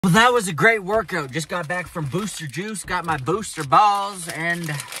Well, that was a great workout. Just got back from Booster Juice, got my booster balls, and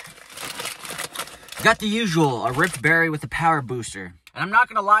got the usual, a ripped berry with a power booster. And I'm not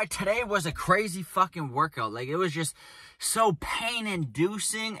gonna lie, today was a crazy fucking workout. Like, it was just so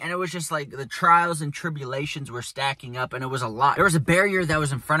pain-inducing, and it was just like the trials and tribulations were stacking up, and it was a lot. There was a barrier that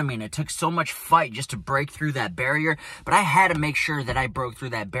was in front of me, and it took so much fight just to break through that barrier, but I had to make sure that I broke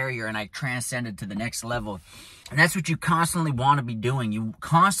through that barrier and I transcended to the next level. And that's what you constantly want to be doing. You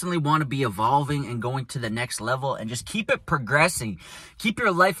constantly want to be evolving and going to the next level, and just keep it progressing. Keep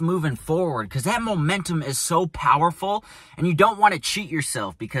your life moving forward, because that momentum is so powerful, and you don't want to cheat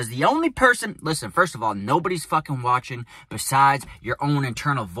yourself, because the only person, listen, first of all, nobody's fucking watching besides your own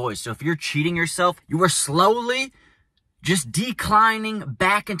internal voice. So if you're cheating yourself, you are slowly just declining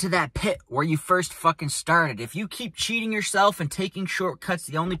back into that pit where you first fucking started. If you keep cheating yourself and taking shortcuts,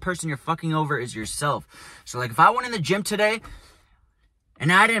 the only person you're fucking over is yourself. So like, if I went in the gym today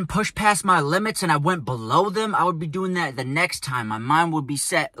and I didn't push past my limits and I went below them, I would be doing that the next time. My mind would be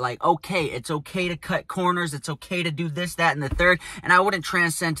set like, okay, it's okay to cut corners. It's okay to do this, that, and the third. And I wouldn't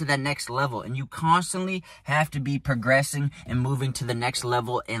transcend to that next level. And you constantly have to be progressing and moving to the next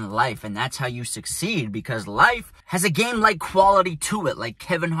level in life. And that's how you succeed, because life has a game-like quality to it, like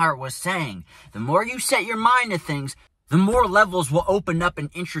Kevin Hart was saying. The more you set your mind to things, the more levels will open up and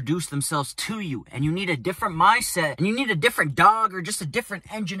introduce themselves to you. And you need a different mindset, and you need a different dog or just a different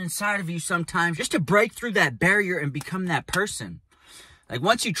engine inside of you sometimes just to break through that barrier and become that person. Like,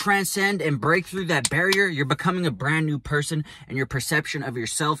 once you transcend and break through that barrier, you're becoming a brand new person, and your perception of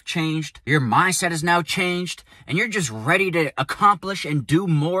yourself changed. Your mindset is now changed, and you're just ready to accomplish and do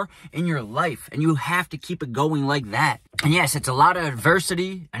more in your life. And you have to keep it going like that. And yes, it's a lot of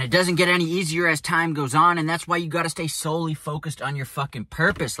adversity, and it doesn't get any easier as time goes on, and that's why you gotta stay solely focused on your fucking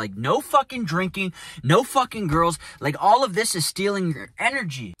purpose. Like, no fucking drinking, no fucking girls. Like, all of this is stealing your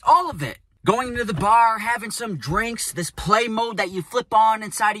energy. All of it. Going to the bar, having some drinks, this play mode that you flip on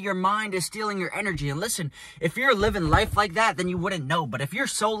inside of your mind is stealing your energy. And listen, if you're living life like that, then you wouldn't know. But if you're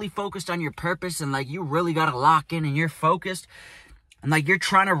solely focused on your purpose and like you really gotta lock in and you're focused and like you're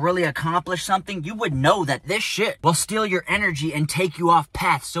trying to really accomplish something, you would know that this shit will steal your energy and take you off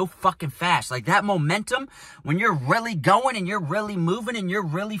path so fucking fast. Like, that momentum, when you're really going and you're really moving and you're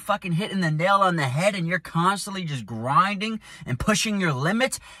really fucking hitting the nail on the head and you're constantly just grinding and pushing your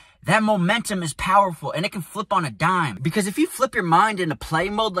limits, that momentum is powerful, and it can flip on a dime. Because if you flip your mind into play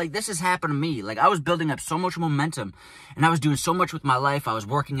mode, like, this has happened to me. Like, I was building up so much momentum, and I was doing so much with my life. I was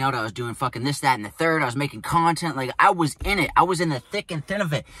working out. I was doing fucking this, that, and the third. I was making content. Like, I was in it. I was in the thick and thin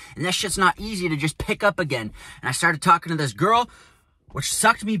of it. And that shit's not easy to just pick up again. And I started talking to this girl, which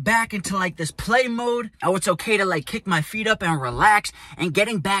sucked me back into like this play mode. Oh, it's okay to like kick my feet up and relax, and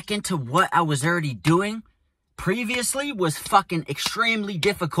getting back into what I was already doing previously was fucking extremely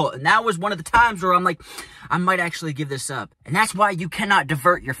difficult. And that was one of the times where I'm like, I might actually give this up. And that's why you cannot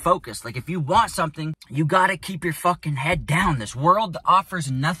divert your focus. Like, if you want something, you gotta keep your fucking head down. This world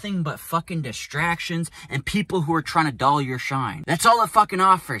offers nothing but fucking distractions and people who are trying to dull your shine. That's all it fucking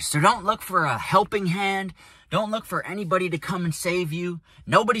offers. So don't look for a helping hand. Don't look for anybody to come and save you.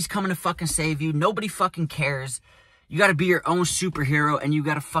 Nobody's coming to fucking save you. Nobody fucking cares. You gotta be your own superhero, and you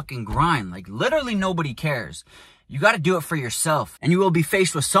gotta fucking grind. Like, literally nobody cares. You gotta do it for yourself. And you will be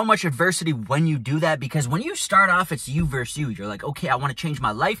faced with so much adversity when you do that, because when you start off, it's you versus you. You're like, okay, I wanna change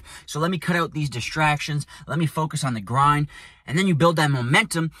my life, so let me cut out these distractions. Let me focus on the grind. And then you build that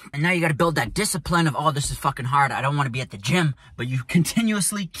momentum, and now you gotta build that discipline of, oh, this is fucking hard. I don't wanna be at the gym, but you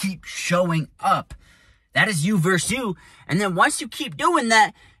continuously keep showing up. That is you versus you. And then once you keep doing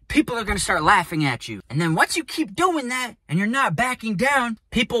that, people are going to start laughing at you. And then once you keep doing that and you're not backing down,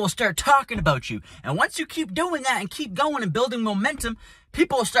 people will start talking about you. And once you keep doing that and keep going and building momentum,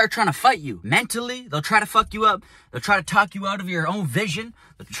 people will start trying to fight you. Mentally, they'll try to fuck you up. They'll try to talk you out of your own vision.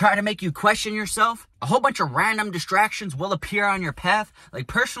 They'll try to make you question yourself. A whole bunch of random distractions will appear on your path. Like,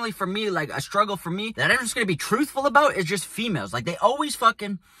 personally for me, like, a struggle for me that I'm just going to be truthful about is just females. Like, they always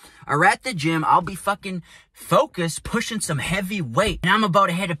fucking are at the gym. I'll be fucking focused, pushing some heavy weight, and I'm about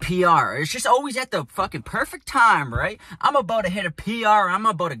to hit a PR. It's just always at the fucking perfect time, right? I'm about to hit a PR. I'm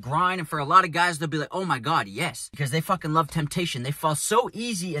about to grind. And for a lot of guys, they'll be like, oh my God, yes. Because they fucking love temptation. They fall so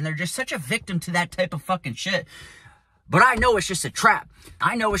easy, and they're just such a victim to that type of fucking shit. But I know it's just a trap.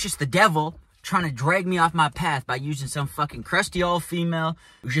 I know it's just the devil trying to drag me off my path by using some fucking crusty old female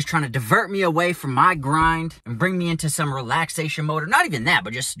who's just trying to divert me away from my grind and bring me into some relaxation mode. Or not even that,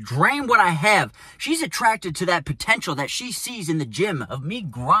 but just drain what I have. She's attracted to that potential that she sees in the gym of me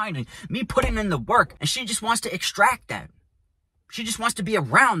grinding, me putting in the work, and she just wants to extract that. She just wants to be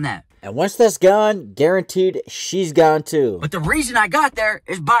around that. And once that's gone, guaranteed she's gone too. But the reason I got there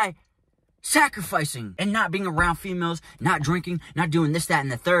is by sacrificing and not being around females, not drinking, not doing this, that,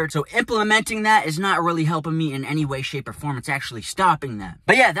 and the third. So implementing that is not really helping me in any way, shape, or form. It's actually stopping that.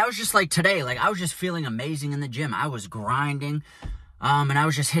 But yeah, that was just like today. Like, I was just feeling amazing in the gym. I was grinding. And I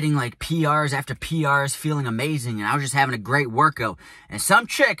was just hitting like PRs after PRs, feeling amazing. And I was just having a great workout. And some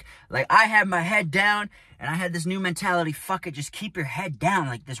chick, like, I had my head down and I had this new mentality. Fuck it, just keep your head down.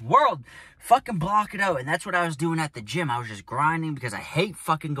 Like, this world, fucking block it out. And that's what I was doing at the gym. I was just grinding because I hate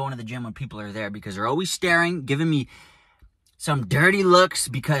fucking going to the gym when people are there, because they're always staring, giving me some dirty looks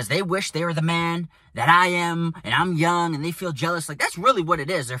because they wish they were the man that I am, and I'm young, and they feel jealous. Like, that's really what it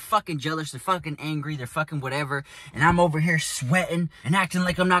is. They're fucking jealous, they're fucking angry, they're fucking whatever, and I'm over here sweating and acting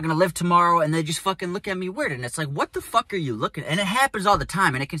like I'm not gonna live tomorrow, and they just fucking look at me weird, and it's like, what the fuck are you looking at? And it happens all the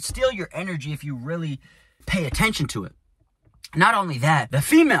time, and it can steal your energy if you really pay attention to it. Not only that, the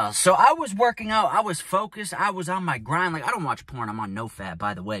females. So I was working out, I was focused, I was on my grind. Like, I don't watch porn, I'm on no fat,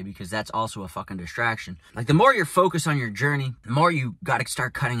 by the way, because that's also a fucking distraction. Like, the more you're focused on your journey, the more you gotta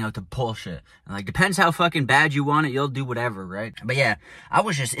start cutting out the bullshit. And like, depends how fucking bad you want it, you'll do whatever, right? But yeah, I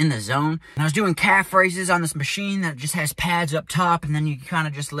was just in the zone. And I was doing calf raises on this machine that just has pads up top, and then you kind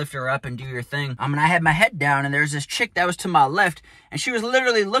of just lift her up and do your thing. And I had my head down, and there's this chick that was to my left, and she was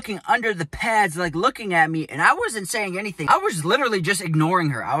literally looking under the pads, like looking at me, and I wasn't saying anything. I was literally just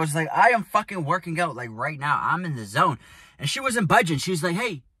ignoring her. I was like, I am fucking working out, like, right now. I'm in the zone. And she wasn't budging. She was like,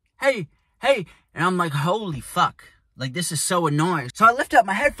 hey, hey, hey. And I'm like, holy fuck. Like, this is so annoying. So I lift up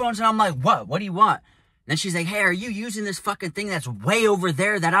my headphones and I'm like, what? What do you want? Then she's like, hey, are you using this fucking thing that's way over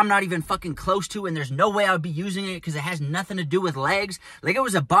there that I'm not even fucking close to, and there's no way I would be using it because it has nothing to do with legs? Like, it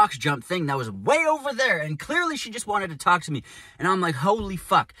was a box jump thing that was way over there, and clearly she just wanted to talk to me. And I'm like, holy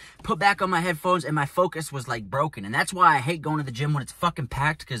fuck. Put back on my headphones, and my focus was like broken. And that's why I hate going to the gym when it's fucking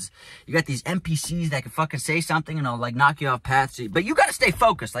packed, because you got these NPCs that can fucking say something and they'll like knock you off path. But you gotta stay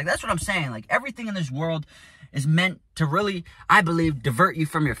focused. Like, that's what I'm saying. Like, everything in this world is meant to really, I believe, divert you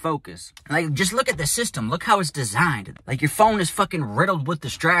from your focus. Like, just look at the system. Look how it's designed. Like, your phone is fucking riddled with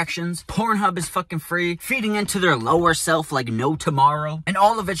distractions. Pornhub is fucking free. Feeding into their lower self like no tomorrow. And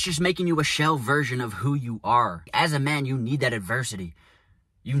all of it's just making you a shell version of who you are. As a man, you need that adversity.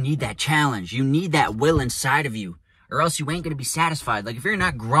 You need that challenge. You need that will inside of you, or else you ain't gonna be satisfied. Like, if you're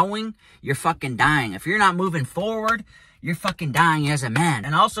not growing, you're fucking dying. If you're not moving forward, you're fucking dying as a man.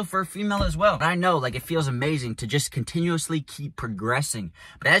 And also for a female as well. I know, like, it feels amazing to just continuously keep progressing.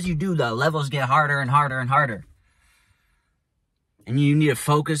 But as you do, the levels get harder and harder and harder. And you need to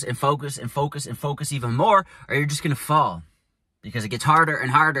focus and focus and focus and focus even more, or you're just gonna fall. Because it gets harder and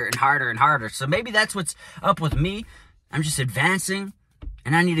harder and harder and harder. So maybe that's what's up with me. I'm just advancing,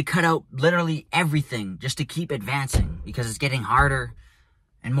 and I need to cut out literally everything just to keep advancing, because it's getting harder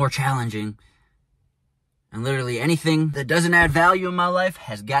and more challenging. And literally anything that doesn't add value in my life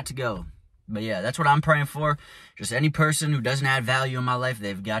has got to go. But yeah, that's what I'm praying for. Just any person who doesn't add value in my life,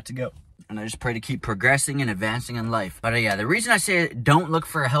 they've got to go. And I just pray to keep progressing and advancing in life. But yeah, the reason I say don't look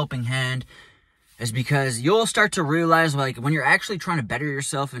for a helping hand is because you'll start to realize, like, when you're actually trying to better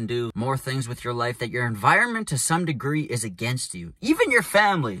yourself and do more things with your life, that your environment to some degree is against you. Even your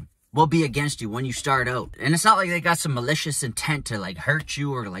family will be against you when you start out. And it's not like they got some malicious intent to like hurt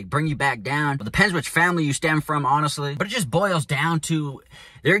you or like bring you back down. It depends which family you stem from, honestly. But it just boils down to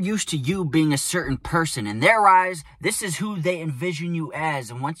they're used to you being a certain person. In their eyes, this is who they envision you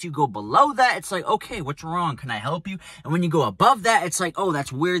as. And once you go below that, it's like, okay, what's wrong? Can I help you? And when you go above that, it's like, oh,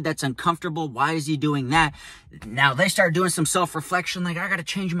 that's weird. That's uncomfortable. Why is he doing that? Now they start doing some self-reflection. Like, I got to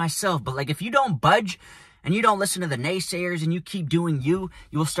change myself. But like, if you don't budge, and you don't listen to the naysayers, and you keep doing you,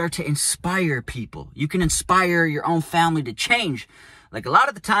 you will start to inspire people. You can inspire your own family to change. Like, a lot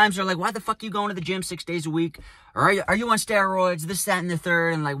of the times they're like, why the fuck are you going to the gym 6 days a week? Or are you on steroids, this, that, and the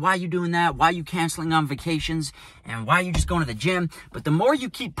third? And like, why are you doing that? Why are you canceling on vacations? And why are you just going to the gym? But the more you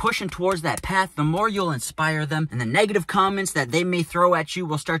keep pushing towards that path, the more you'll inspire them. And the negative comments that they may throw at you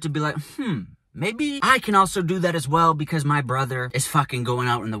will start to be like, maybe I can also do that as well, because my brother is fucking going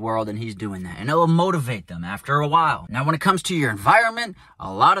out in the world and he's doing that. And it will motivate them after a while. Now, when it comes to your environment,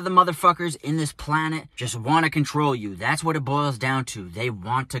 a lot of the motherfuckers in this planet just want to control you. That's what it boils down to. They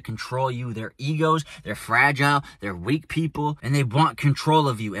want to control you. They're egos, they're fragile, they're weak people, and they want control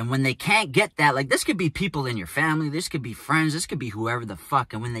of you. And when they can't get that, like, this could be people in your family, this could be friends, this could be whoever the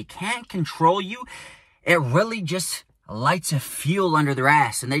fuck. And when they can't control you, it really just lights a fuel under their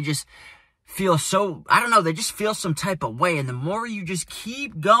ass. And they just feel so, I don't know, they just feel some type of way. And the more you just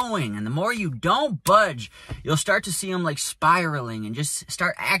keep going and the more you don't budge, you'll start to see them like spiraling and just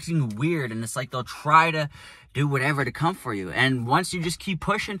start acting weird. And it's like they'll try to do whatever to come for you. And once you just keep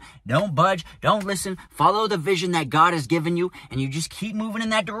pushing, don't budge, don't listen, follow the vision that God has given you, and you just keep moving in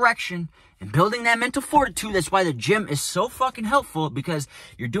that direction and building that mental fortitude. That's why the gym is so fucking helpful, because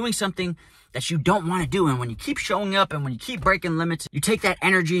you're doing something that you don't want to do. And when you keep showing up and when you keep breaking limits, you take that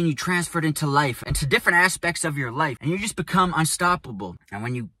energy and you transfer it into life, into different aspects of your life, and you just become unstoppable. And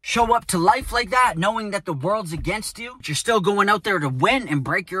when you show up to life like that, knowing that the world's against you, but you're still going out there to win and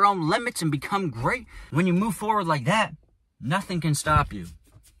break your own limits and become great, when you move forward like that, nothing can stop you.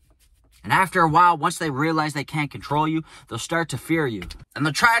 And after a while, once they realize they can't control you, they'll start to fear you. And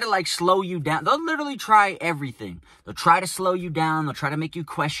they'll try to like slow you down. They'll literally try everything. They'll try to slow you down. They'll try to make you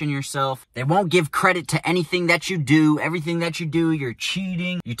question yourself. They won't give credit to anything that you do. Everything that you do, you're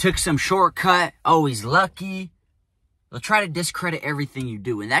cheating. You took some shortcut. Oh, he's lucky. They'll try to discredit everything you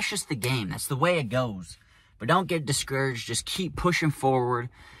do. And that's just the game. That's the way it goes. But don't get discouraged. Just keep pushing forward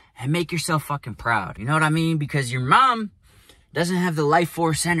and make yourself fucking proud. You know what I mean? Because your mom doesn't have the life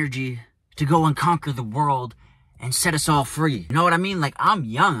force energy to go and conquer the world and set us all free. You know what I mean? Like, I'm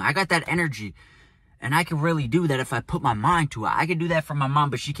young. I got that energy. And I can really do that if I put my mind to it. I can do that for my mom,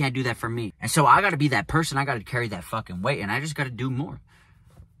 but she can't do that for me. And so I got to be that person. I got to carry that fucking weight. And I just got to do more.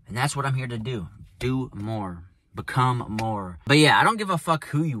 And that's what I'm here to do. Do more. Become more. But yeah, I don't give a fuck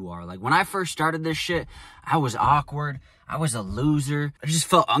who you are. Like, when I first started this shit, I was awkward. I was a loser. I just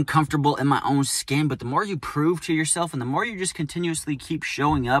felt uncomfortable in my own skin. But the more you prove to yourself and the more you just continuously keep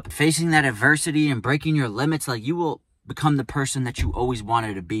showing up, facing that adversity and breaking your limits, like, you will become the person that you always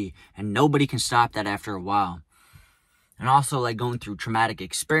wanted to be. And nobody can stop that after a while. And also, like, going through traumatic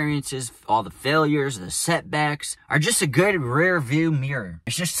experiences, all the failures, the setbacks, are just a good rear view mirror.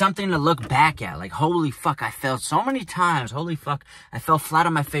 It's just something to look back at. Like, holy fuck, I failed so many times. Holy fuck, I fell flat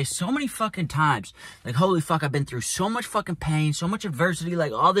on my face so many fucking times. Like, holy fuck, I've been through so much fucking pain, so much adversity.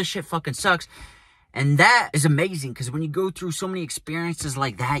 Like, all this shit fucking sucks. And that is amazing, because when you go through so many experiences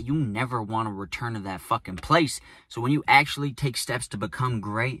like that, you never want to return to that fucking place. So when you actually take steps to become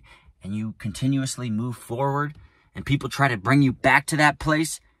great and you continuously move forward, and people try to bring you back to that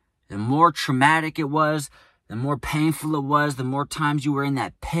place, the more traumatic it was, the more painful it was, the more times you were in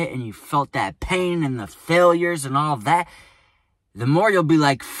that pit and you felt that pain and the failures and all that, the more you'll be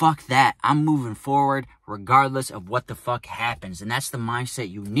like, fuck that. I'm moving forward regardless of what the fuck happens. And that's the mindset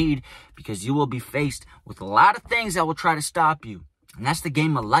you need, because you will be faced with a lot of things that will try to stop you. And that's the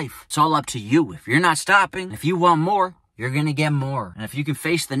game of life. It's all up to you. If you're not stopping, if you want more, you're going to get more. And if you can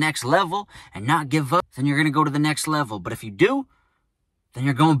face the next level and not give up, then you're going to go to the next level. But if you do, then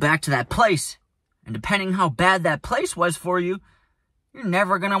you're going back to that place. And depending how bad that place was for you, you're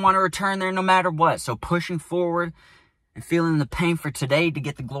never going to want to return there no matter what. So pushing forward and feeling the pain for today to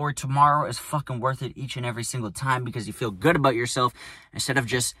get the glory tomorrow is fucking worth it each and every single time, because you feel good about yourself instead of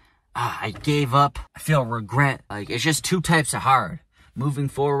just, I gave up, I feel regret. Like, it's just two types of hard. Moving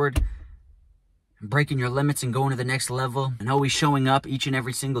forward, breaking your limits and going to the next level, and always showing up each and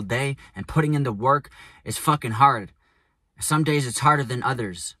every single day and putting in the work is fucking hard. Some days it's harder than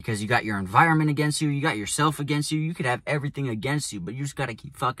others, because you got your environment against you, you got yourself against you, you could have everything against you, but you just got to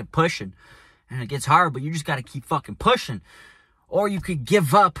keep fucking pushing. And it gets hard, but you just got to keep fucking pushing. Or you could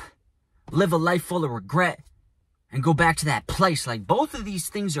give up, live a life full of regret, and go back to that place. Like, both of these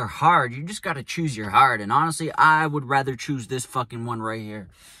things are hard. You just got to choose your heart. And honestly, I would rather choose this fucking one right here.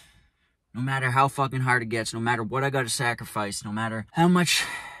 No matter how fucking hard it gets, no matter what I got to sacrifice, no matter how much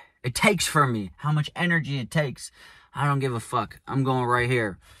it takes from me, how much energy it takes, I don't give a fuck. I'm going right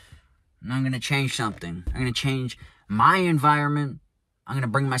here. And I'm going to change something. I'm going to change my environment. I'm going to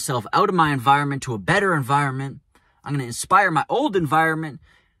bring myself out of my environment to a better environment. I'm going to inspire my old environment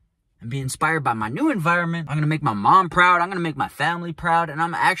and be inspired by my new environment. I'm going to make my mom proud. I'm going to make my family proud. And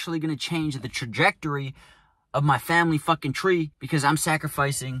I'm actually going to change the trajectory of my family fucking tree, because I'm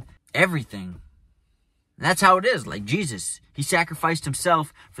sacrificing everything. That's how it is. Like Jesus, he sacrificed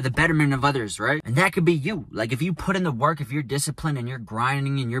himself for the betterment of others, right? And that could be you. Like, if you put in the work, if you're disciplined and you're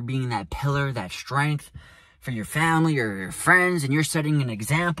grinding and you're being that pillar, that strength for your family or your friends, and you're setting an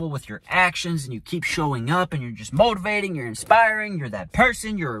example with your actions, and you keep showing up and you're just motivating, you're inspiring, you're that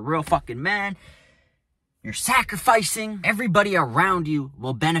person, you're a real fucking man, you're sacrificing, everybody around you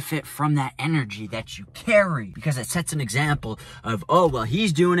will benefit from that energy that you carry, because it sets an example of, oh, well,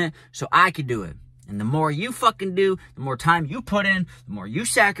 he's doing it, so I could do it. And the more you fucking do, the more time you put in, the more you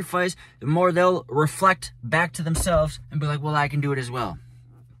sacrifice, the more they'll reflect back to themselves and be like, well, I can do it as well.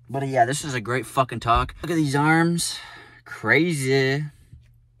 But yeah, this is a great fucking talk. Look at these arms. Crazy.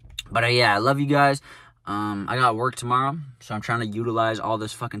 But yeah, I love you guys. I got work tomorrow, so I'm trying to utilize all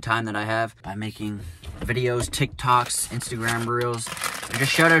this fucking time that I have by making videos, TikToks, Instagram Reels. And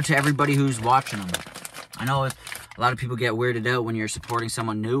just shout out to everybody who's watching them. I know a lot of people get weirded out when you're supporting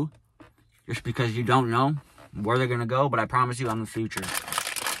someone new, just because you don't know where they're going to go, but I promise you I'm the future.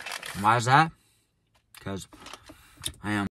 And why is that? Because I am.